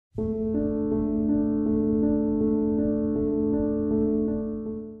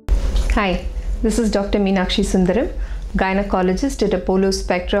Hi, this is Dr. Meenakshi Sundaram, gynecologist at Apollo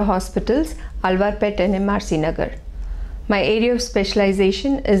Spectra Hospitals, Alvarpet and MRC Nagar. My area of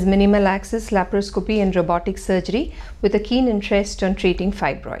specialization is minimal access laparoscopy and robotic surgery with a keen interest on treating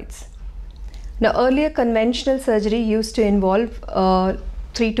fibroids. Now, earlier conventional surgery used to involve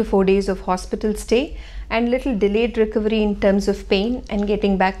 3 to 4 days of hospital stay and little delayed recovery in terms of pain and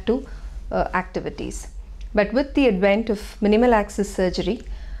getting back to activities. But with the advent of minimal access surgery,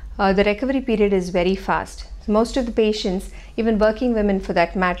 the recovery period is very fast. Most of the patients, even working women for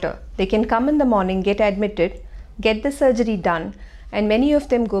that matter, they can come in the morning, get admitted, get the surgery done, and many of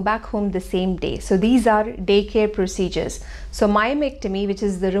them go back home the same day. So these are daycare procedures. So myomectomy, which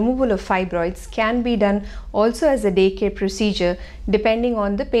is the removal of fibroids, can be done also as a daycare procedure depending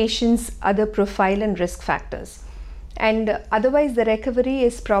on the patient's other profile and risk factors. And otherwise the recovery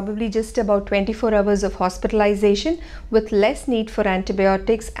is probably just about 24 hours of hospitalization with less need for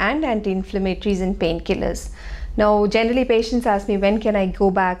antibiotics and anti-inflammatories and painkillers. Now, generally patients ask me, when can I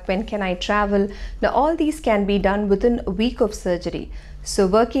go back? When can I travel? Now, all these can be done within a week of surgery. So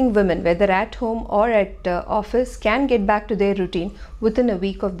working women, whether at home or at office, can get back to their routine within a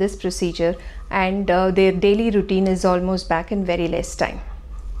week of this procedure, and their daily routine is almost back in very less time.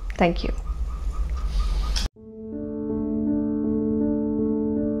 Thank you.